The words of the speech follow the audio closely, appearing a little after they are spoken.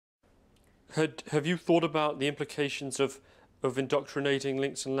Have you thought about the implications of indoctrinating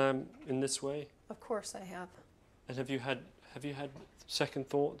lynx and lamb in this way? Of course I have. And have you had second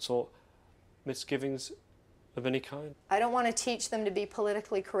thoughts or misgivings of any kind? I don't want to teach them to be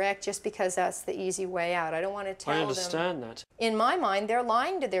politically correct just because that's the easy way out. I don't want to tell them. I understand that. In my mind, they're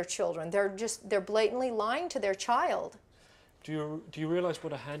lying to their children. They're blatantly lying to their child. Do you realize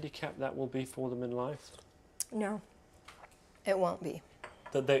what a handicap that will be for them in life? No, it won't be.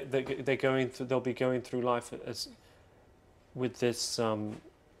 That they'll be going through life with this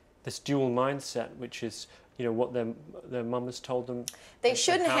this dual mindset, which is, you know, what their mum has told them. They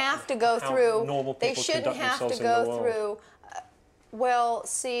shouldn't have to go through. Normal people they shouldn't have to in the go world. through. Well,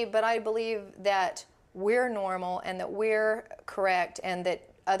 see, but I believe that we're normal and that we're correct and that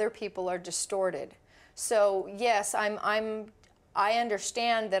other people are distorted. So yes, I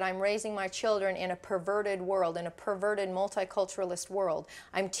understand that I'm raising my children in a perverted world, in a perverted multiculturalist world.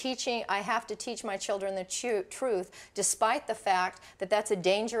 I have to teach my children the truth, despite the fact that that's a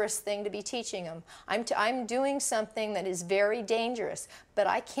dangerous thing to be teaching them. I'm doing something that is very dangerous, but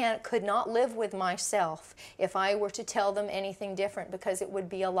I could not live with myself if I were to tell them anything different, because it would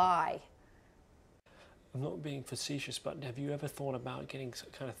be a lie. I'm not being facetious, but have you ever thought about getting some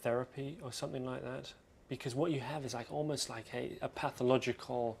kind of therapy or something like that? Because what you have is almost like a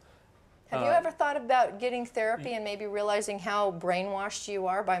pathological... Have you ever thought about getting therapy and maybe realizing how brainwashed you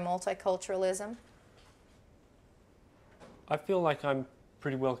are by multiculturalism? I feel like I'm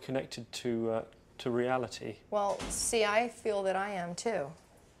pretty well connected to reality. Well, see, I feel that I am too.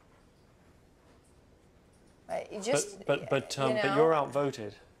 But you're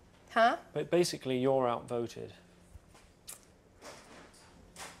outvoted. Huh? But basically, you're outvoted.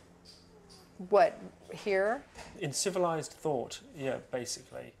 What, here? In civilized thought, yeah,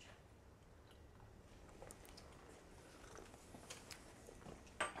 basically.